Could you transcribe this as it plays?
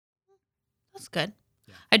That's good.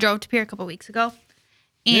 Yeah. I drove to Pierre a couple weeks ago,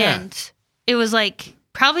 and it was like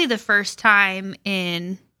probably the first time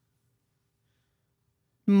in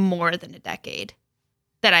more than a decade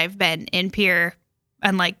that I've been in Pierre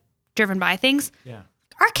and like driven by things. Yeah.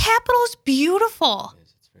 Our capital is beautiful. It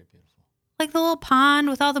is. It's very beautiful. Like the little pond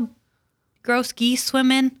with all the gross geese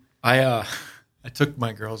swimming. I took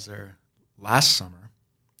my girls there last summer,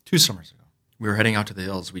 2 summers ago. We were heading out to the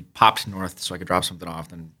hills. We popped north so I could drop something off,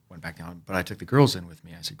 then went back down. But I took the girls in with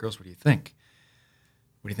me. I said, "Girls, what do you think?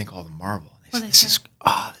 What do you think of all the marble?" And they said,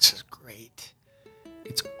 "This is great.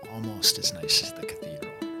 It's almost as nice as the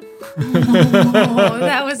cathedral." Oh,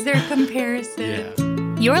 that was their comparison.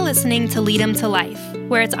 Yeah. You're listening to Lead 'em to Life,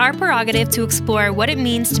 where it's our prerogative to explore what it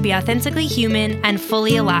means to be authentically human and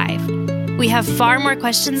fully alive. We have far more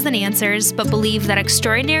questions than answers, but believe that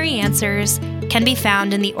extraordinary answers can be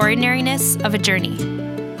found in the ordinariness of a journey.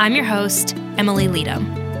 I'm your host, Emily Leadham.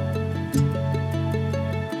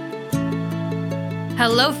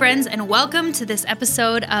 Hello, friends, and welcome to this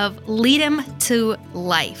episode of Lead 'em to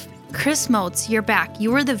Life. Chris Moats, you're back.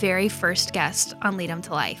 You were the very first guest on Lead 'em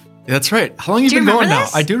to Life. That's right. How long have you been going now?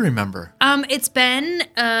 I do remember. It's been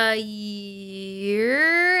a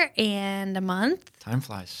year and a month. Time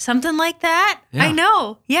flies. Something like that. Yeah. I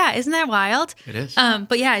know. Yeah, isn't that wild? It is.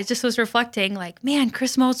 But yeah, I just was reflecting like, man,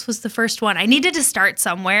 Chris Moats was the first one. I needed to start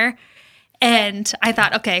somewhere. And I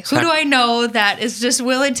thought, okay, who do I know that is just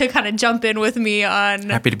willing to kind of jump in with me on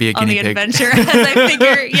Happy to be a on the guinea pig. adventure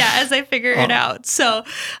as I figure it out. So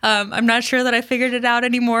I'm not sure that I figured it out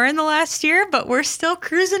anymore in the last year, but we're still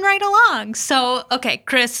cruising right along. So, okay,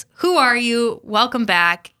 Chris, who are you? Welcome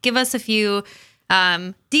back. Give us a few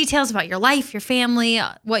details about your life, your family,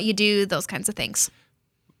 what you do, those kinds of things.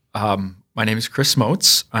 My name is Chris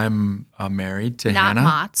Moats. I'm married to Not Hannah.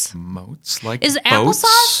 Mott's. Moats, like Is boats.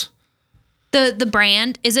 applesauce? The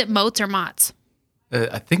brand, is it Moats or Mott's?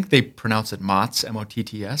 I think they pronounce it Mott's,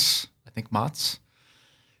 M-O-T-T-S. I think Mott's.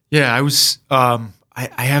 Yeah, I was. I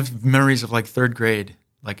have memories of like third grade.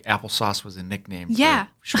 Like applesauce was a nickname for a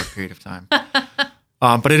short period of time.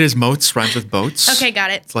 But it is Moats, rhymes with boats. Okay,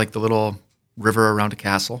 got it. It's like the little river around a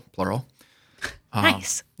castle, plural.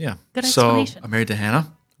 Nice. Yeah. Good So explanation. I'm married to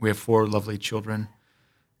Hannah. We have 4 lovely children,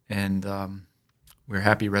 and we're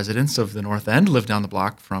happy residents of the North End, live down the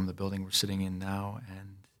block from the building we're sitting in now.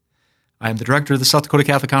 And I'm the director of the South Dakota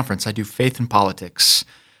Catholic Conference. I do faith and politics.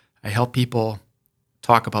 I help people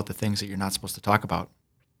talk about the things that you're not supposed to talk about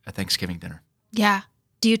at Thanksgiving dinner. Yeah.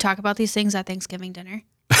 Do you talk about these things at Thanksgiving dinner?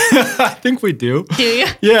 I think we do. Do you?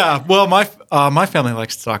 Yeah. Well, my family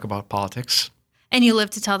likes to talk about politics. And you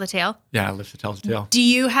live to tell the tale? Yeah, I live to tell the tale. Do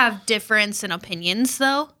you have difference in opinions,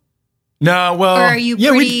 though? No, well, Or are you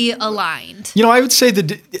pretty aligned? You know, I would say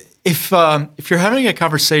that if you're having a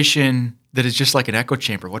conversation that is just like an echo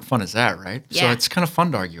chamber, what fun is that, right? Yeah. So it's kind of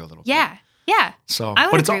fun to argue a little bit. Yeah. Yeah. So, I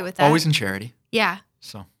would but it's agree with that. always in charity. Yeah.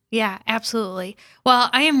 So, Yeah, absolutely. Well,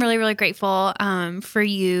 I am really, really grateful for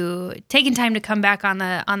you taking time to come back on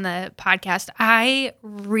the podcast. I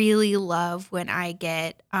really love when I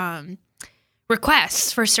get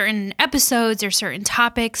requests for certain episodes or certain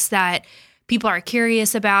topics that people are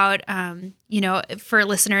curious about. For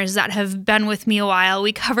listeners that have been with me a while,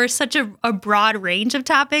 we cover such a broad range of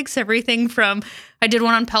topics. Everything from, I did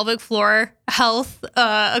one on pelvic floor health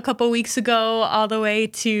a couple weeks ago, all the way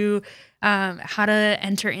to how to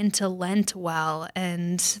enter into Lent well,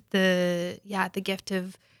 and the gift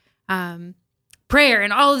of prayer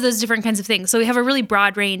and all of those different kinds of things. So we have a really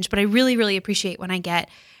broad range, but I really, really appreciate when I get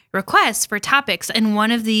requests for topics. And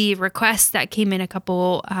one of the requests that came in a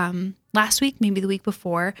couple last week, maybe the week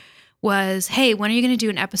before, was, hey, when are you going to do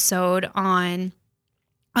an episode on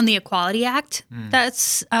the Equality Act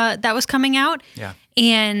that was coming out? yeah.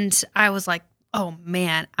 And I was like, oh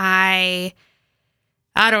man, I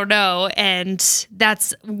don't know. And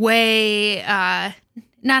that's way, I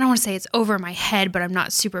don't want to say it's over my head, but I'm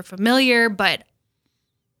not super familiar, but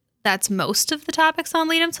that's most of the topics on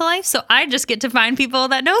Lead 'em to Life. So I just get to find people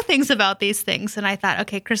that know things about these things. And I thought,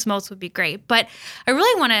 okay, Chris Moats would be great. But I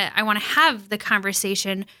really want to have the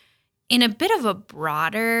conversation in a bit of a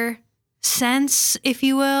broader sense, if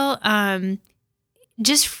you will.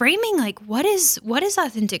 Just framing like, what is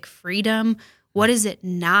authentic freedom? What is it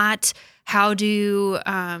not? How do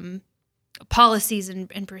policies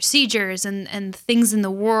and procedures and things in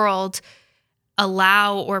the world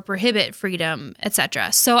allow or prohibit freedom,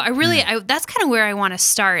 etc. So that's kind of where I want to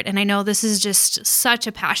start. And I know this is just such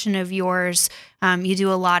a passion of yours. You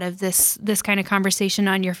do a lot of this kind of conversation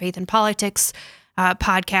on your faith and politics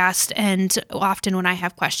podcast. And often when I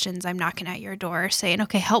have questions, I'm knocking at your door saying,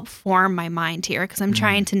 okay, help form my mind here, because I'm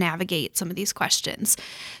trying to navigate some of these questions.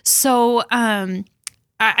 So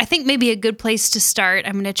I think maybe a good place to start,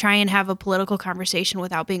 I'm going to try and have a political conversation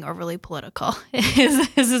without being overly political.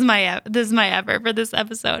 This is my effort for this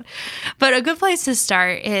episode. But a good place to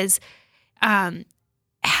start is,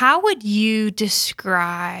 how would you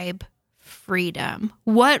describe freedom?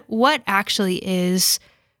 What actually is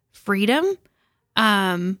freedom?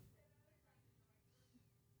 And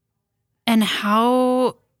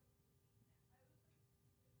how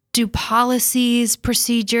do policies,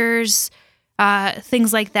 procedures,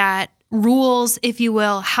 things like that, rules, if you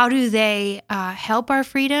will, how do they help our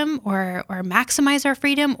freedom or maximize our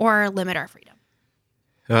freedom or limit our freedom?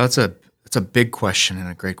 That's a big question and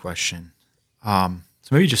a great question. So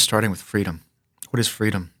maybe just starting with freedom. What is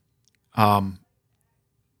freedom?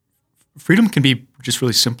 Freedom can be just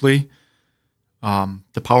really simply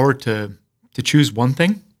the power to choose one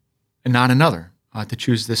thing and not another, to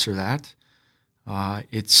choose this or that.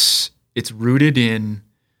 It's rooted in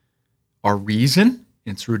our reason.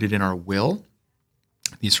 It's rooted in our will,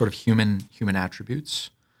 these sort of human attributes.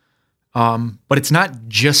 But it's not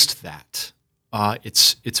just that.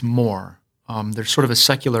 It's more. There's sort of a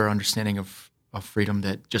secular understanding of freedom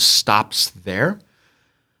that just stops there.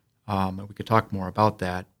 We could talk more about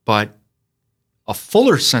that. But a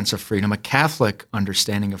fuller sense of freedom, a Catholic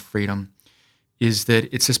understanding of freedom, is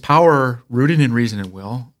that it's this power rooted in reason and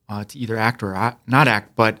will to either act or not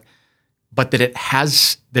act, but that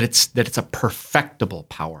it's a perfectible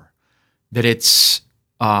power, that it's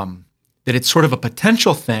sort of a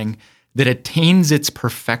potential thing that attains its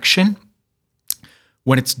perfection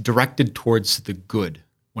when it's directed towards the good,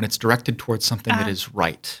 when it's directed towards something that is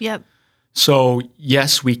right. Yep. So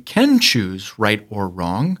yes, we can choose right or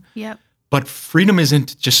wrong. Yep. But freedom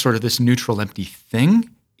isn't just sort of this neutral, empty thing.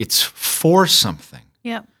 It's for something.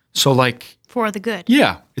 Yep. So like, for the good.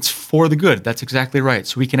 Yeah, it's for the good. That's exactly right.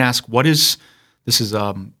 So we can ask, this is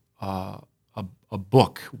a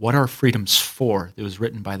book, What Are Freedoms For? It was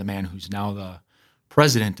written by the man who's now the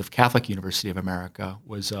president of Catholic University of America,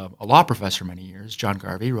 was a law professor many years. John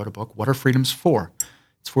Garvey wrote a book, What Are Freedoms For?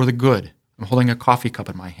 It's for the good. I'm holding a coffee cup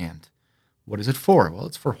in my hand. What is it for? Well,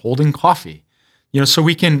 it's for holding coffee. So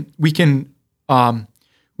we can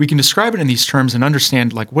describe it in these terms and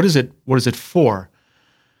understand, like, what is it for?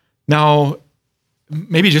 Now,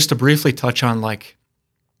 maybe just to briefly touch on like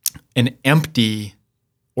an empty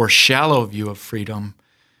or shallow view of freedom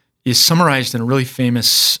is summarized in a really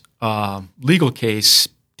famous legal case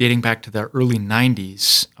dating back to the early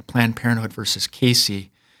 90s, Planned Parenthood versus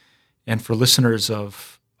Casey. And for listeners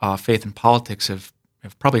of Faith and Politics have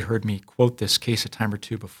probably heard me quote this case a time or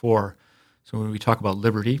two before. So when we talk about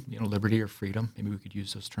liberty, liberty or freedom, maybe we could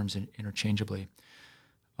use those terms interchangeably.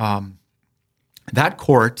 That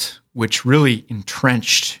court, which really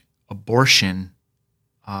entrenched abortion,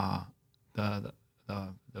 the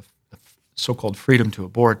so-called freedom to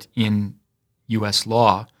abort in U.S.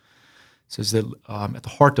 law, says that at the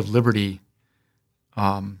heart of liberty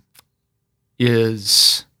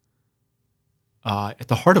is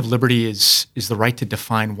the right to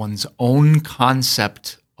define one's own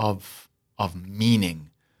concept of meaning,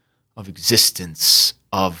 of existence,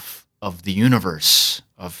 of the universe,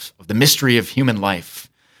 of the mystery of human life.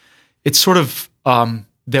 It's sort of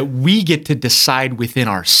that we get to decide within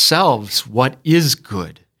ourselves what is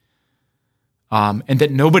good, and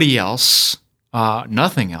that nobody else,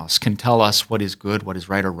 nothing else, can tell us what is good, what is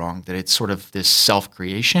right or wrong. That it's sort of this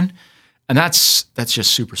self-creation, and that's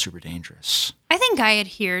just super, super dangerous. I think I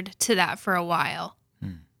adhered to that for a while,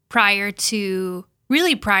 prior to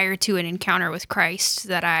an encounter with Christ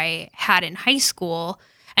that I had in high school.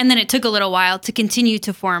 And then it took a little while to continue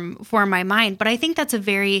to form my mind. But I think that's a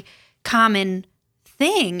very common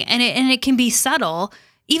thing. And it can be subtle,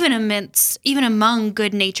 even among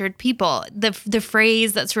good-natured people. The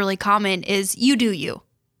phrase that's really common is, you do you,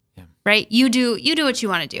 right? You do what you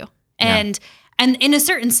want to do. And in a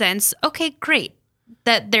certain sense, okay, great.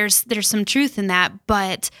 That there's some truth in that.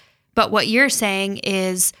 But what you're saying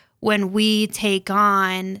is, when we take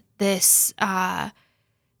on this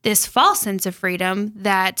false sense of freedom,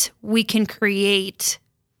 that we can create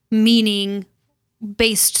meaning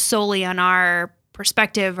based solely on our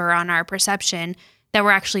perspective or on our perception, that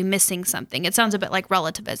we're actually missing something. It sounds a bit like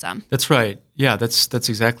relativism. That's right. Yeah, that's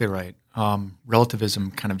exactly right.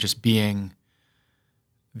 Relativism kind of just being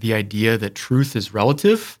the idea that truth is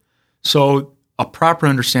relative. So a proper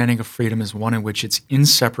understanding of freedom is one in which it's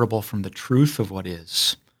inseparable from the truth of what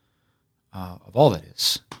is. Of all that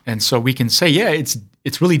is. And so we can say, yeah,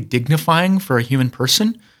 it's really dignifying for a human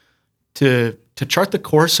person to to chart the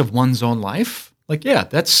course of one's own life, like, yeah,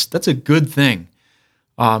 that's a good thing.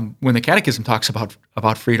 When the Catechism talks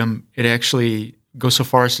about freedom, it actually goes so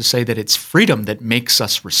far as to say that it's freedom that makes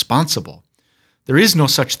us responsible. There is no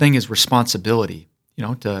such thing as responsibility,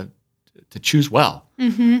 to choose well.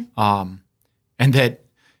 Mm-hmm. And that,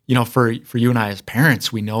 for you and I as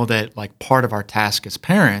parents, we know that like part of our task as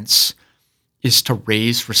parents is to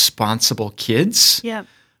raise responsible kids. Yep.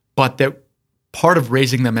 But that part of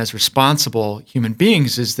raising them as responsible human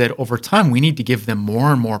beings is that over time we need to give them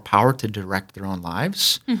more and more power to direct their own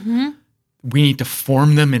lives. Mm-hmm. We need to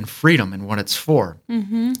form them in freedom and what it's for.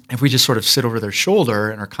 Mm-hmm. If we just sort of sit over their shoulder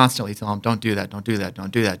and are constantly telling them, don't do that, don't do that,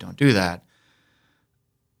 don't do that, don't do that,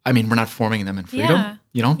 I mean, we're not forming them in freedom,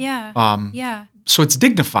 Yeah. So it's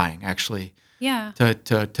dignifying, actually,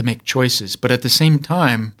 to make choices. But at the same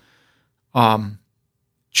time,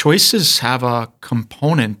 choices have a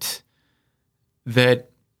component that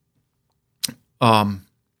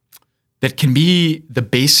can be the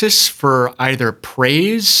basis for either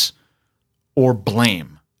praise or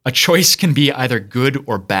blame. A choice can be either good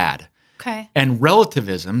or bad. Okay. And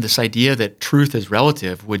relativism, this idea that truth is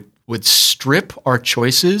relative, would strip our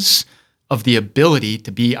choices of the ability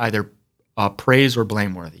to be either praise or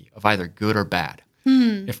blameworthy, of either good or bad.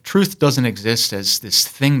 If truth doesn't exist as this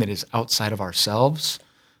thing that is outside of ourselves,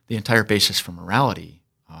 the entire basis for morality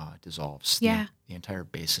dissolves. Yeah. The entire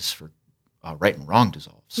basis for right and wrong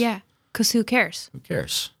dissolves. Yeah, because who cares? Who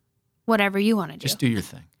cares? Whatever you want to do. Just do your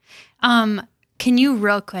thing. Can you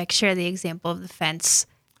real quick share the example of the fence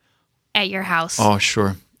at your house? Oh,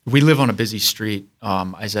 sure. We live on a busy street.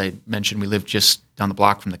 As I mentioned, we live just down the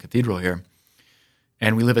block from the cathedral here.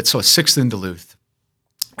 And we live at 6th and Duluth.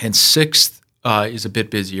 And 6th is a bit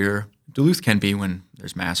busier. Duluth can be when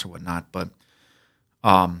there's mass or whatnot. But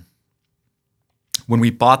when we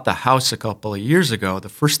bought the house a couple of years ago, the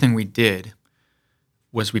first thing we did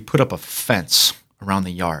was we put up a fence around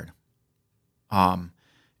the yard.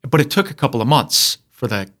 But it took a couple of months for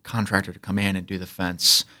the contractor to come in and do the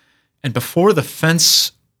fence. And before the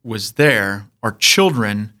fence was there, our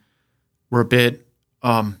children were a bit, they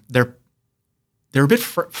were a bit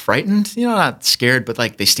frightened, not scared, but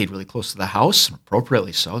like they stayed really close to the house, and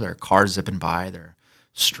appropriately so. There are cars zipping by, there are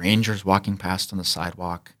strangers walking past on the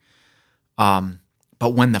sidewalk.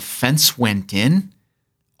 But when the fence went in,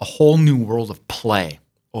 a whole new world of play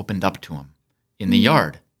opened up to them in the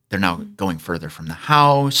yard. They're now going further from the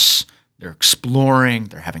house. They're exploring.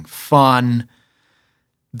 They're having fun.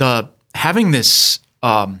 Having this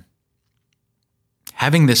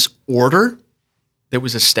order that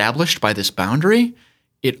was established by this boundary,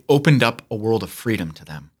 it opened up a world of freedom to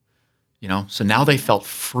them. So now they felt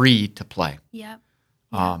free to play. Yep.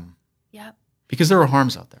 Yep. Because there were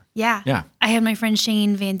harms out there. Yeah. Yeah. I had my friend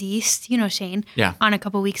Shane Van Diest, Shane, on a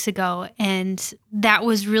couple weeks ago, and that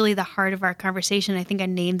was really the heart of our conversation. I think I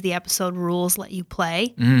named the episode "Rules Let You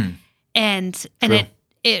Play," and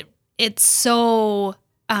it's so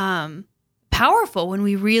powerful when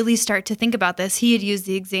we really start to think about this. He had used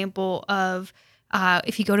the example of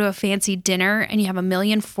if you go to a fancy dinner and you have a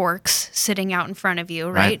million forks sitting out in front of you,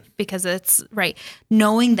 right? Because it's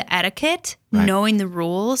knowing the etiquette, knowing the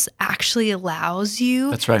rules actually allows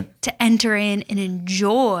you to enter in and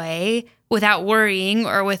enjoy without worrying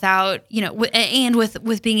or without, and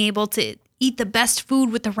with being able to eat the best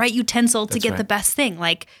food with the right utensil to get the best thing.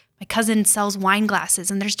 Like my cousin sells wine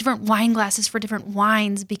glasses, and there's different wine glasses for different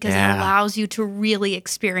wines because it allows you to really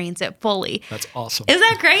experience it fully. That's awesome. Isn't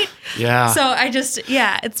that great? Yeah. So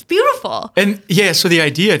it's beautiful. And so the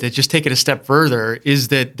idea to just take it a step further is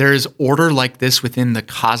that there is order like this within the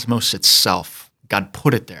cosmos itself. God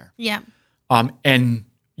put it there. Yeah. And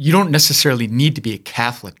you don't necessarily need to be a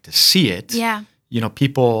Catholic to see it. Yeah.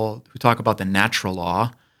 People who talk about the natural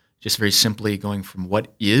law, just very simply going from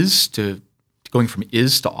what is to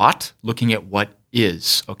ought, looking at what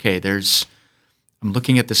is. Okay, I'm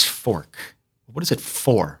looking at this fork. What is it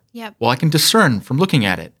for? Yep. Well, I can discern from looking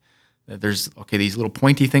at it. There's, these little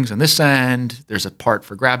pointy things on this end. There's a part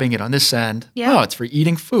for grabbing it on this end. Yep. Oh, it's for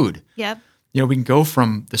eating food. Yep. We can go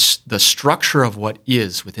from the structure of what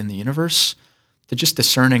is within the universe to just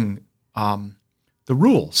discerning the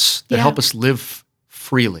rules that help us live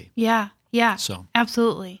freely. Yeah, yeah, So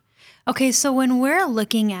absolutely. Okay, so when we're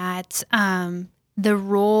looking at the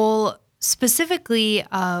role specifically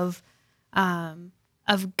of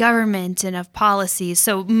government and of policies,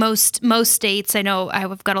 so most states, I know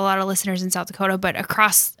I've got a lot of listeners in South Dakota, but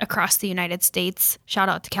across the United States, shout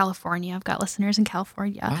out to California, I've got listeners in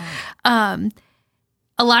California. Wow.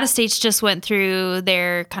 A lot of states just went through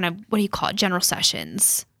their kind of, what do you call it, general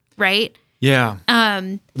sessions, right? Yeah.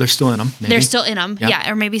 They're still in them. Maybe. They're still in them, yeah,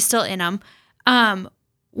 or maybe still in them.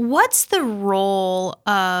 What's the role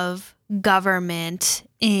of government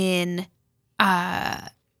in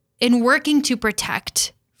working to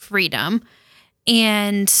protect freedom,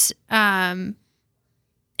 and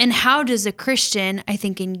how does a Christian, I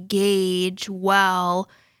think, engage well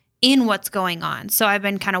in what's going on? So I've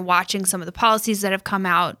been kind of watching some of the policies that have come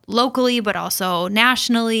out locally, but also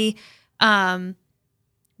nationally.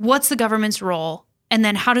 What's the government's role? And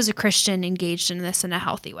then how does a Christian engage in this in a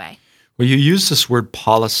healthy way? Well, you used this word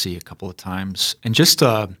policy a couple of times. And just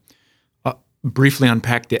to briefly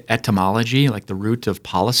unpack the etymology, like the root of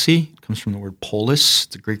policy, it comes from the word polis.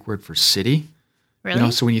 It's a Greek word for city.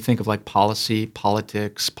 Really? So when you think of like policy,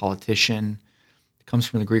 politics, politician, it comes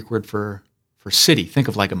from the Greek word for city. Think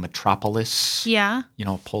of like a metropolis. Yeah.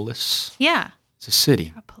 Polis. Yeah. It's a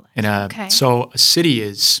city. Metropolis. And Okay. so a city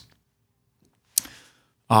is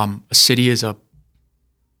a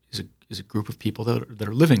group of people that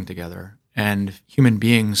are living together, and human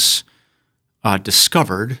beings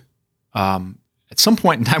discovered at some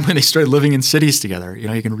point in time when they started living in cities together.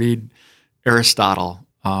 You can read Aristotle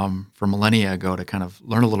from millennia ago to kind of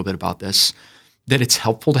learn a little bit about this, that it's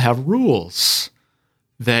helpful to have rules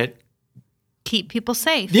that Keep people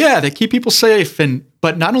safe. that keep people safe,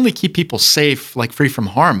 but not only keep people safe, like free from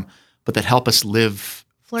harm, but that help us live,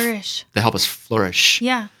 Flourish. that help us flourish.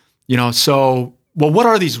 Yeah. So, well, what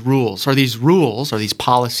are these rules? Are these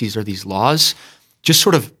policies, are these laws just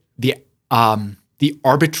sort of the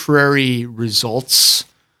arbitrary results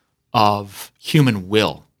of human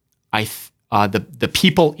will? The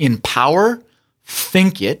people in power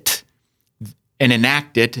think it and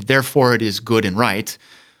enact it, therefore it is good and right.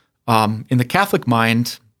 In the Catholic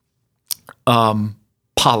mind,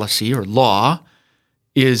 policy or law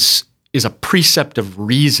is a precept of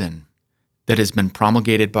reason that has been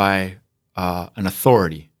promulgated by an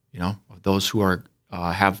authority, of those who are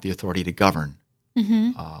have the authority to govern,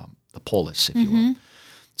 the polis, if you will.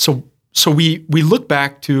 So we look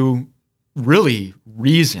back to really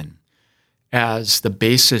reason as the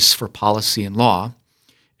basis for policy and law.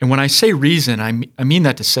 And when I say reason, I mean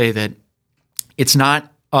that to say that it's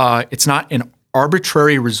not an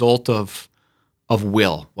arbitrary result of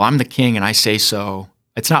will. Well, I'm the king and I say so.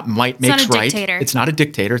 It's not might makes right. Dictator. It's not a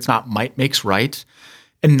dictator. It's not might makes right.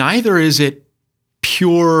 And neither is it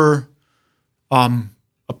pure,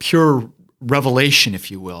 a pure revelation,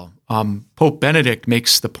 if you will. Pope Benedict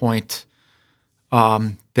makes the point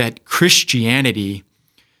that Christianity,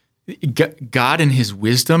 God in his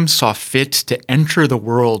wisdom saw fit to enter the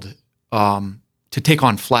world, to take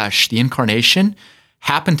on flesh. The incarnation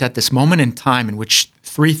happened at this moment in time in which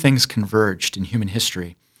three things converged in human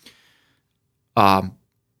history.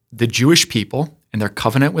 The Jewish people and their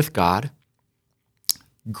covenant with God,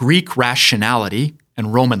 Greek rationality,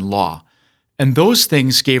 and Roman law. And those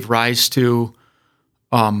things gave rise to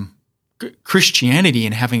Christianity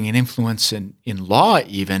and having an influence in law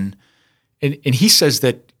even. And he says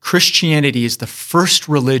that Christianity is the first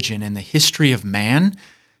religion in the history of man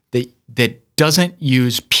that doesn't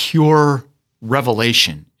use pure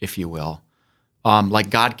revelation, if you will. Like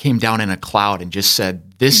God came down in a cloud and just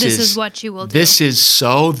said, this is what you will do. This is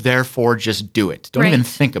so, therefore just do it. Don't even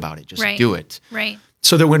think about it. Just do it. Right.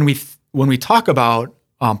 So that when we talk about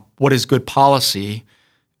what is good policy,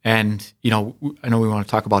 and I know we want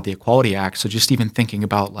to talk about the Equality Act, so just even thinking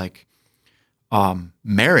about like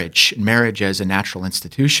marriage as a natural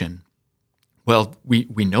institution, well, we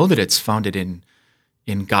know that it's founded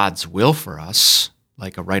in God's will for us,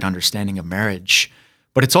 like a right understanding of marriage,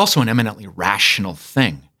 but it's also an eminently rational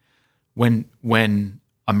thing. When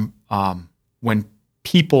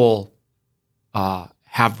people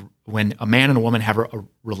when a man and a woman have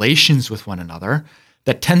relations with one another,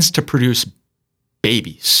 that tends to produce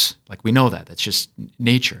babies. Like we know that. That's just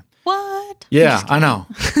nature. What? Yeah, I know.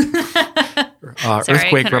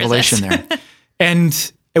 Earthquake revelation there.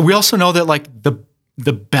 And we also know that like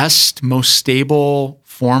the best, most stable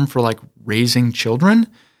form for like raising children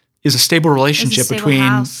is a stable relationship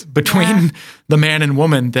between the man and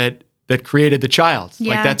woman that created the child.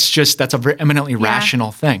 Yeah. Like that's a very eminently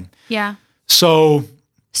rational thing. Yeah. So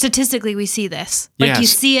statistically, we see this. Like you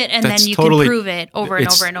see it, and then you totally, can prove it over and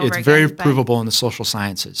over and over again. It's very provable in the social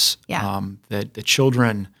sciences. Yeah. That the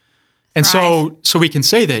children, and so we can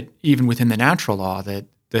say that even within the natural law that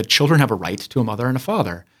children have a right to a mother and a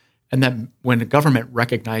father, and that when the government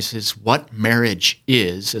recognizes what marriage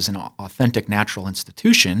is as an authentic natural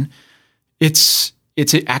institution, it's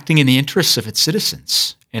acting in the interests of its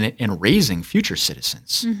citizens and raising future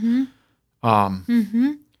citizens.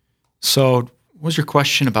 So, what was your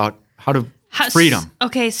question about freedom?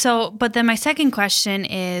 Okay, so but then my second question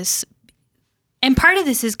is, And part of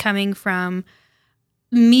this is coming from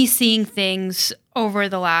me seeing things over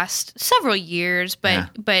the last several years,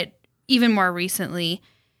 but even more recently,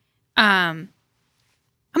 I'm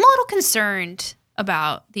a little concerned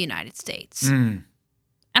about the United States. And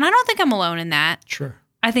I don't think I'm alone in that. Sure.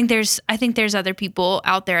 I think there's other people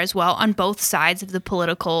out there as well on both sides of the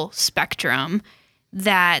political spectrum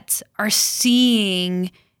that are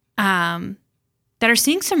seeing some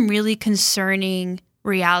really concerning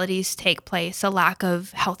realities take place. A lack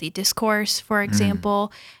of healthy discourse, for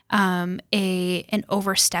example, an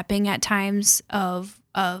overstepping at times of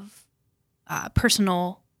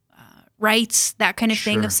personal rights, that kind of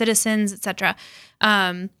thing, of citizens, etc.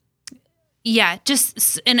 And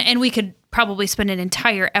we could probably spend an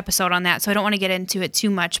entire episode on that, so I don't want to get into it too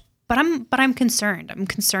much. But I'm concerned. I'm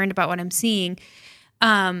concerned about what I'm seeing,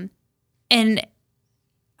 and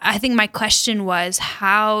I think my question was,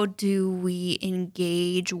 how do we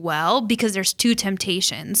engage well? Because there's two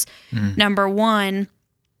temptations. Number one,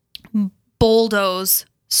 bulldoze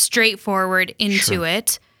straight forward into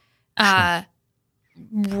it,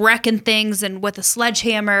 wrecking things and with a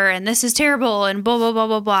sledgehammer, and this is terrible, and blah, blah, blah,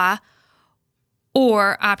 blah, blah.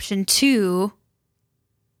 Or option two,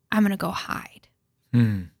 I'm going to go hide.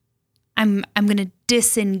 I'm going to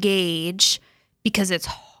disengage because it's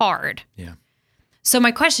hard. Yeah. So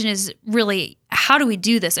my question is really, how do we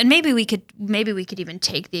do this? And maybe we could even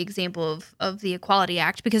take the example of the Equality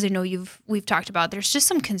Act, because I know we've talked about there's just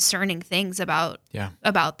some concerning things about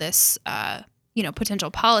this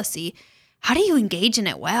potential policy. How do you engage in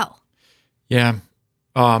it well? Yeah.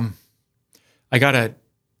 I got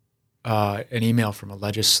an email from a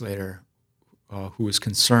legislator who was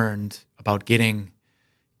concerned about getting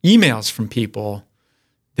emails from people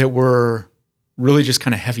that were really just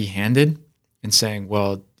kind of heavy-handed and saying,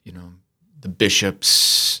 well, the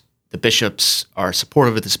bishops are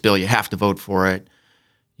supportive of this bill. You have to vote for it.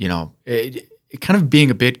 It kind of being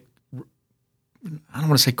a bit, I don't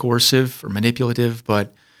want to say coercive or manipulative,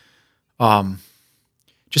 but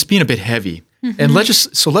just being a bit heavy. And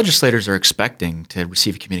so legislators are expecting to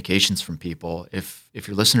receive communications from people. If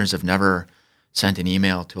your listeners have never sent an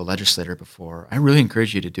email to a legislator before, I really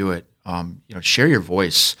encourage you to do it. Share your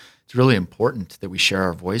voice. It's really important that we share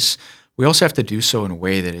our voice. We also have to do so in a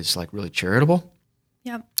way that is like really charitable.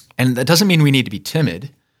 Yep. And that doesn't mean we need to be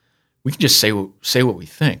timid. We can just say what we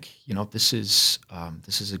think. This is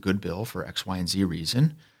a good bill for X, Y, and Z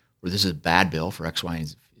reason, or this is a bad bill for X, Y,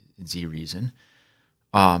 and Z reason.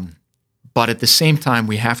 But at the same time,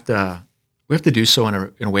 we have to do so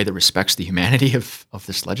in a way that respects the humanity of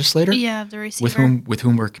this legislator. Yeah, the receiver. With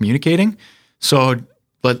whom we're communicating. So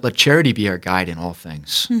let charity be our guide in all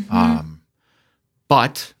things.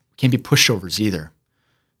 But can't be pushovers either.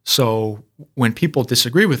 So when people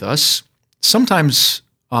disagree with us, sometimes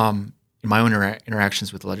in my own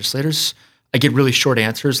interactions with legislators, I get really short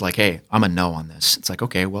answers like, hey, I'm a no on this. It's like,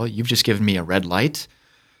 okay, well, you've just given me a red light.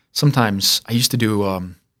 Sometimes I used to do,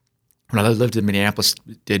 when I lived in Minneapolis,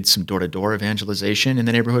 did some door-to-door evangelization in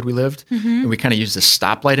the neighborhood we lived. And we kind of used the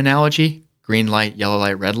stoplight analogy, green light, yellow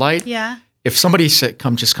light, red light. Yeah. If somebody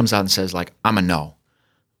comes out and says like, I'm a no,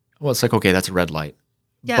 well, it's like, okay, that's a red light.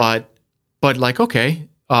 Yeah. But like, okay,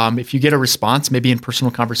 if you get a response, maybe in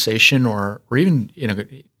personal conversation or even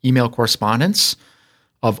email correspondence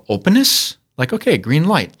of openness, like, okay, green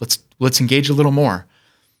light, let's engage a little more.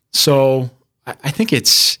 So I think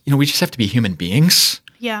it's, we just have to be human beings.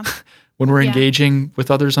 Yeah. When we're engaging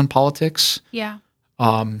with others on politics. Yeah.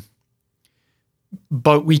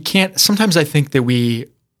 But we can't, sometimes I think that we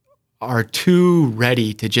are too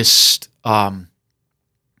ready to just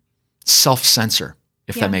self-censor,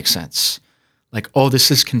 if that makes sense. Like, oh,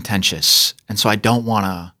 this is contentious, and so I don't want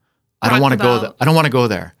to go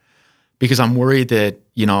there because I'm worried that,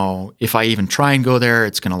 if I even try and go there,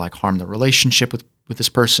 it's going to like harm the relationship with this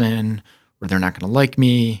person, or they're not going to like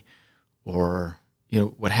me, or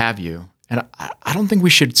what have you. And I don't think we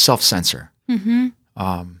should self-censor.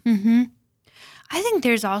 I think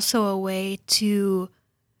there's also a way to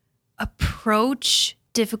approach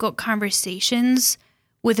difficult conversations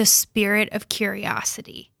with a spirit of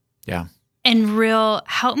curiosity. Yeah. And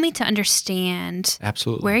help me to understand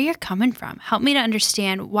absolutely where you're coming from. Help me to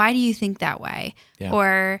understand, why do you think that way? Yeah.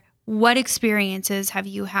 Or what experiences have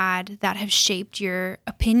you had that have shaped your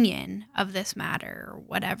opinion of this matter, or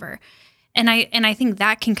whatever. And I think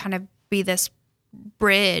that can kind of be this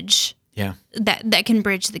bridge. Yeah. That can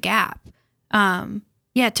bridge the gap. To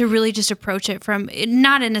really just approach it from,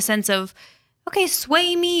 not in a sense of, okay,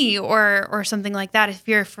 sway me or something like that, if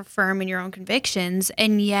you're firm in your own convictions.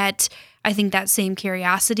 And yet I think that same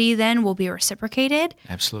curiosity then will be reciprocated.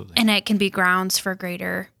 Absolutely. And it can be grounds for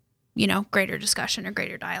greater greater discussion or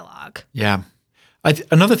greater dialogue. Yeah.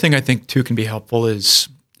 Another thing I think, too, can be helpful is,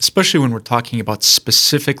 especially when we're talking about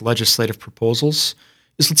specific legislative proposals,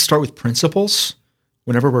 is let's start with principles.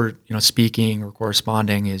 Whenever we're speaking or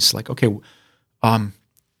corresponding, is like, okay,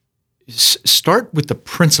 start with the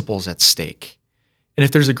principles at stake. And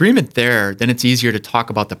if there's agreement there, then it's easier to talk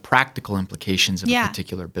about the practical implications of a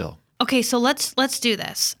particular bill. Okay, so let's do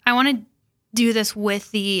this. I want to do this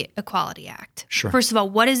with the Equality Act. Sure. First of all,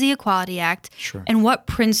 what is the Equality Act? Sure. And what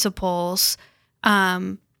principles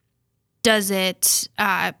does it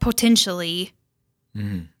potentially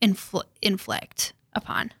inflict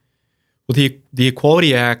upon? Well, the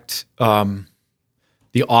Equality Act,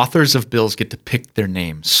 the authors of bills get to pick their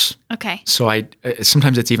names. Okay. So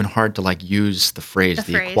sometimes it's even hard to use the phrase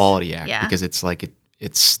Equality Act because it's like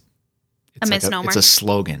it's a misnomer. It's a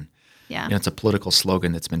slogan. Yeah. It's a political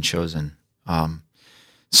slogan that's been chosen.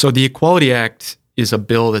 So the Equality Act is a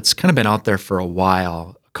bill that's kind of been out there for a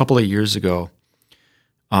while. A couple of years ago,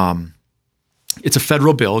 it's a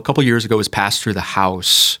federal bill. A couple of years ago, it was passed through the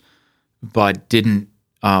House, but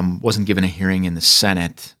wasn't given a hearing in the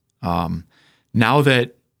Senate. Now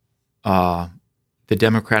that the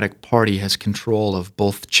Democratic Party has control of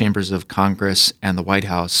both chambers of Congress and the White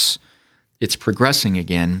House, it's progressing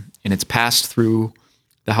again, and it's passed through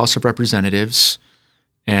the House of Representatives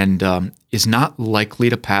and is not likely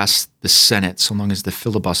to pass the Senate so long as the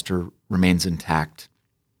filibuster remains intact.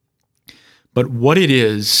 But what it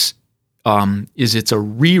is it's a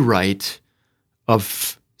rewrite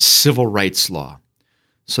of civil rights law.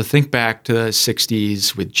 So think back to the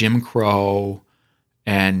 60s with Jim Crow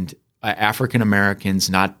and African Americans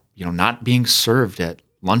not being served at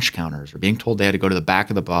lunch counters or being told they had to go to the back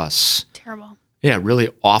of the bus. Terrible. Yeah, really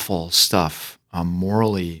awful stuff.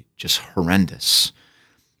 Morally just horrendous.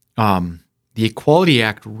 The Equality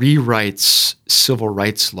Act rewrites civil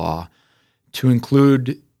rights law to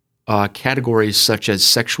include categories such as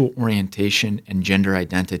sexual orientation and gender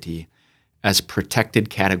identity as protected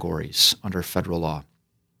categories under federal law.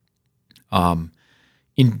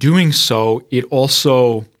 In doing so, it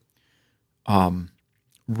also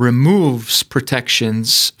removes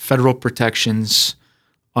federal protections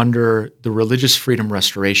under the Religious Freedom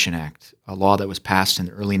Restoration Act, a law that was passed in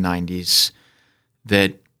the early 90s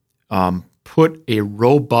that put a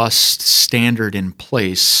robust standard in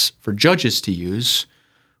place for judges to use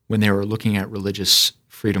when they were looking at religious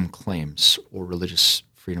freedom claims or religious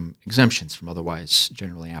freedom exemptions from otherwise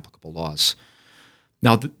generally applicable laws.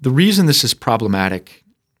 Now, the reason this is problematic,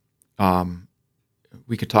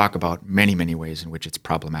 we could talk about many, many ways in which it's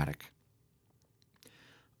problematic.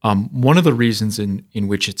 One of the reasons in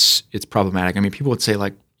which it's problematic, people would say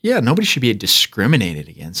nobody should be discriminated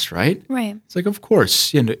against, right? Right. It's like, of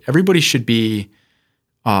course, everybody should be,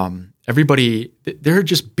 there are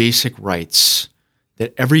just basic rights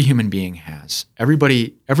that every human being has.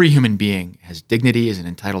 Every human being has dignity, is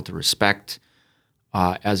entitled to respect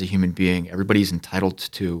as a human being. Everybody's entitled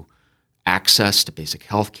to access to basic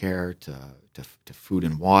health care, to food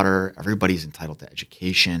and water. Everybody's entitled to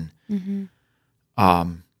education,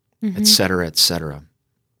 et cetera, et cetera.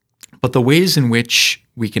 But the ways in which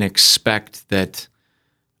we can expect that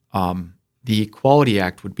the Equality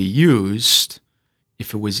Act would be used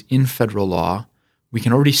if it was in federal law, we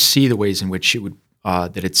can already see the ways in which it would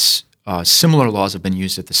similar laws have been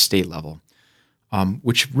used at the state level,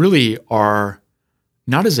 which really are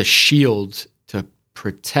not as a shield to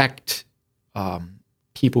protect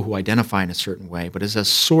people who identify in a certain way, but as a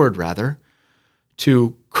sword, rather,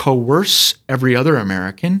 to coerce every other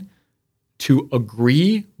American to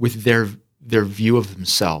agree with their view of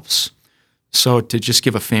themselves. So to just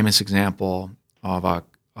give a famous example of a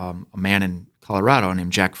man in Colorado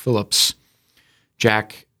named Jack Phillips,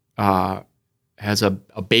 Jack has a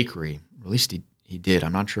bakery, or at least he did.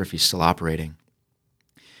 I'm not sure if he's still operating.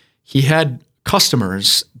 He had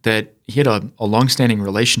customers that he had a longstanding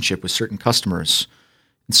relationship with certain customers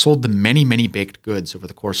and sold them many, many baked goods over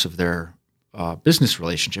the course of their business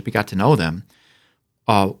relationship. He got to know them.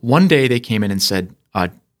 One day they came in and said,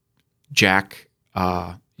 Jack,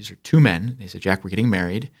 these are two men. They said, Jack, we're getting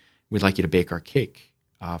married. We'd like you to bake our cake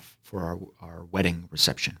for our wedding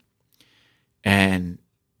reception. And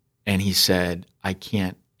he said, I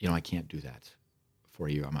can't do that for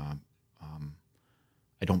you.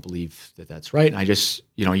 I don't believe that that's right. And I just,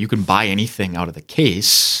 you can buy anything out of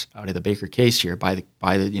the baker case here, buy the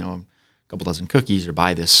a couple dozen cookies or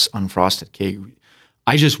buy this unfrosted cake.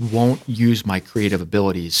 I just won't use my creative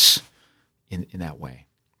abilities in that way.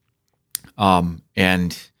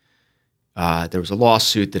 And there was a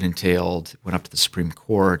lawsuit that went up to the Supreme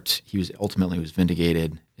Court. He was ultimately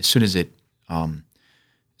vindicated. As soon as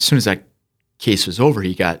as soon as that case was over,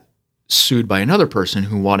 he got sued by another person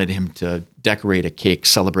who wanted him to decorate a cake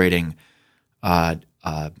celebrating a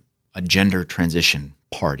gender transition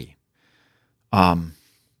party.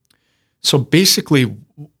 So basically,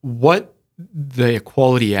 what the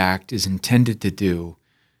Equality Act is intended to do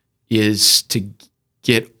is to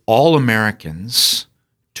get all Americans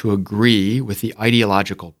to agree with the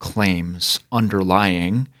ideological claims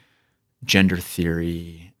underlying gender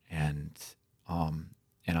theory and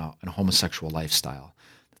a homosexual lifestyle.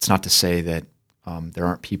 That's not to say that there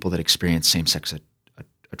aren't people that experience same-sex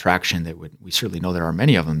attraction. We certainly know there are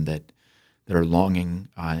many of them that are longing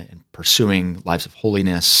and pursuing lives of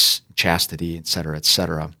holiness, chastity, et cetera, et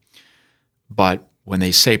cetera. But when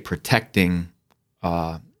they say protecting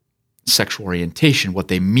sexual orientation, what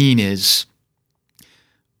they mean is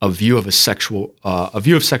a view of sexual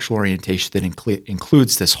orientation that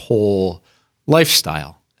includes this whole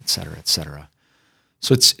lifestyle, et cetera, et cetera.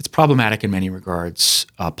 So it's problematic in many regards.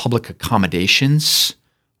 Public accommodations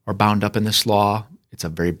are bound up in this law. It's a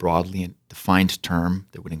very broadly defined term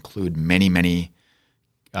that would include many, many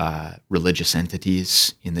religious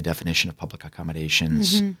entities in the definition of public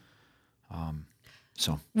accommodations.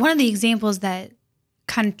 So one of the examples that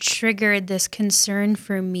kind of triggered this concern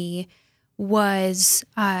for me was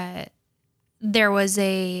there was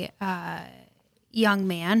a young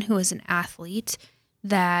man who was an athlete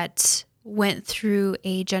that went through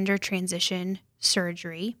a gender transition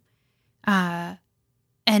surgery and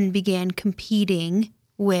began competing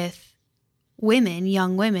with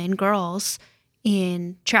young women, girls,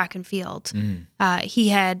 in track and field. He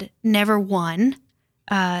had never won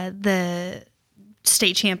the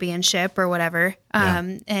state championship or whatever,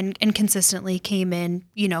 and consistently came in,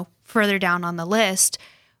 further down on the list.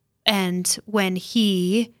 And when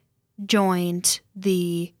he joined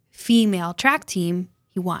the female track team,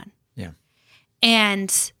 he won. Yeah.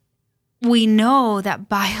 And we know that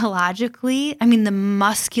biologically, the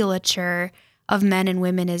musculature of men and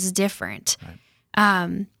women is different. Right.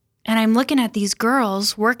 And I'm looking at these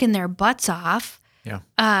girls working their butts off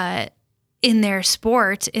in their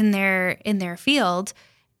sport, in their field,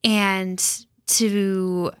 and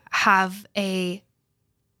to have a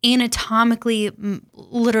anatomically,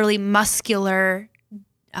 literally muscular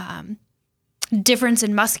difference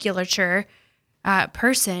in musculature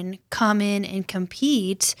person come in and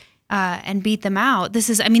compete and beat them out. This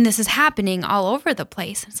is happening all over the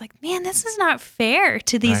place. It's like, man, this is not fair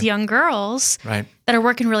to these young girls that are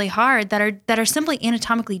working really hard, that are simply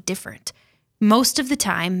anatomically different. Most of the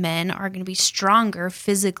time, men are going to be stronger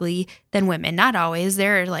physically than women. Not always.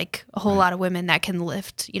 There are like a whole lot of women that can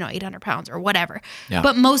lift, 800 pounds or whatever. Yeah.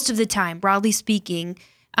 But most of the time, broadly speaking,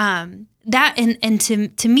 that and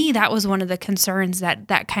to me, that was one of the concerns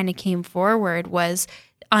that kind of came forward was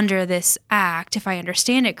under this act, if I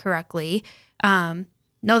understand it correctly, no,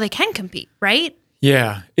 they can compete, right?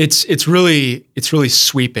 Yeah, it's really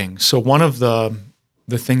sweeping. So one of the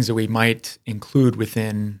things that we might include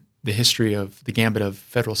within the history of the gambit of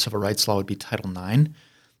federal civil rights law would be Title IX,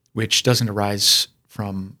 which doesn't arise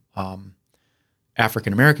from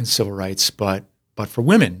African American civil rights, but for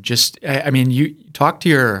women. You talk to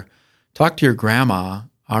your grandma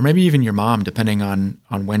or maybe even your mom, depending on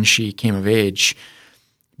when she came of age.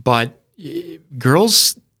 But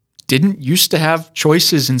girls didn't used to have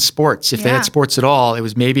choices in sports. If they had sports at all, it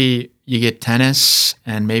was maybe you get tennis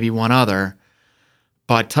and maybe one other.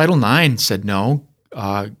 But Title IX said no.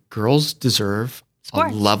 Girls deserve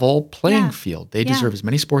sports. A level playing field. They deserve as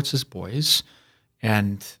many sports as boys,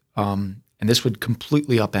 and this would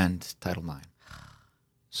completely upend Title IX.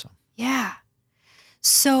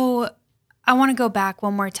 So I want to go back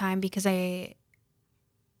one more time because I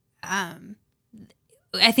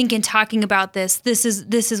think in talking about this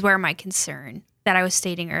is where my concern that I was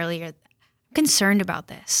stating earlier. I'm concerned about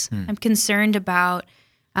this. I'm concerned about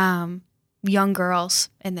young girls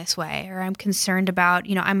in this way, or I'm concerned about,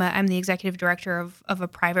 I'm the executive director of a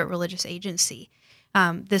private religious agency.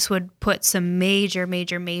 This would put some major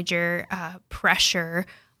pressure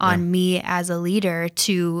on me as a leader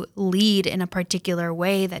to lead in a particular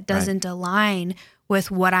way that doesn't align with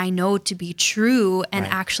what I know to be true, and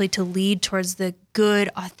actually to lead towards the good,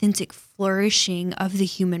 authentic flourishing of the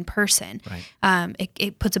human person.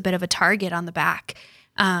 It puts a bit of a target on the back.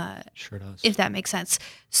 Sure does. If that makes sense.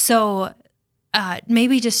 So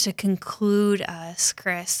maybe just to conclude us,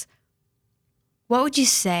 Chris, what would you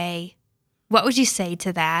say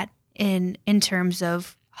to that in terms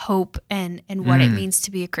of hope and what it means to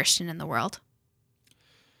be a Christian in the world?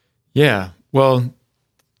 Yeah, well,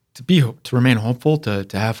 to remain hopeful, to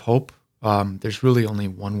have hope, there's really only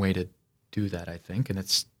one way to do that, I think, and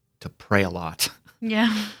it's to pray a lot.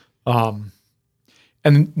 Yeah.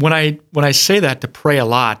 And when I say that, to pray a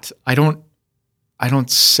lot, I don't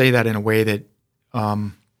say that in a way that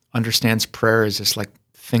understands prayer as this like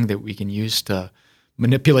thing that we can use to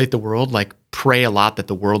manipulate the world, like pray a lot that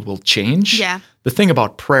the world will change. Yeah. The thing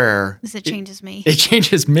about prayer is it changes me. It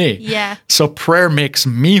changes me. Yeah. So prayer makes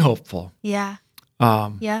me hopeful. Yeah.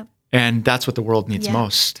 Yeah. And that's what the world needs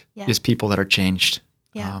most is people that are changed.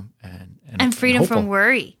 Yeah. And freedom from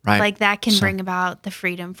worry. Right. Like that can bring about the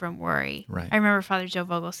freedom from worry. Right. I remember Father Joe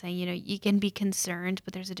Vogel saying, you can be concerned,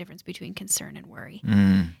 but there's a difference between concern and worry.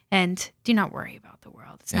 And do not worry about the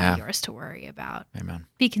world. It's not yours to worry about. Amen.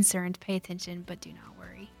 Be concerned, pay attention, but do not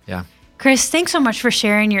worry. Yeah. Chris, thanks so much for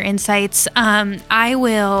sharing your insights. I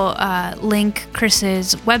will link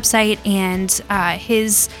Chris's website and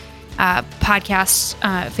his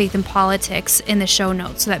podcast, Faith and Politics, in the show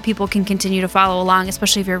notes so that people can continue to follow along,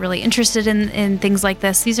 especially if you're really interested in things like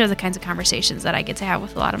this. These are the kinds of conversations that I get to have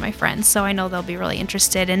with a lot of my friends, so I know they'll be really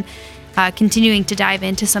interested in continuing to dive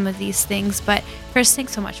into some of these things. But Chris,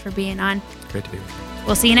 thanks so much for being on. Great to be with you.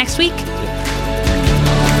 We'll see you next week. Yeah.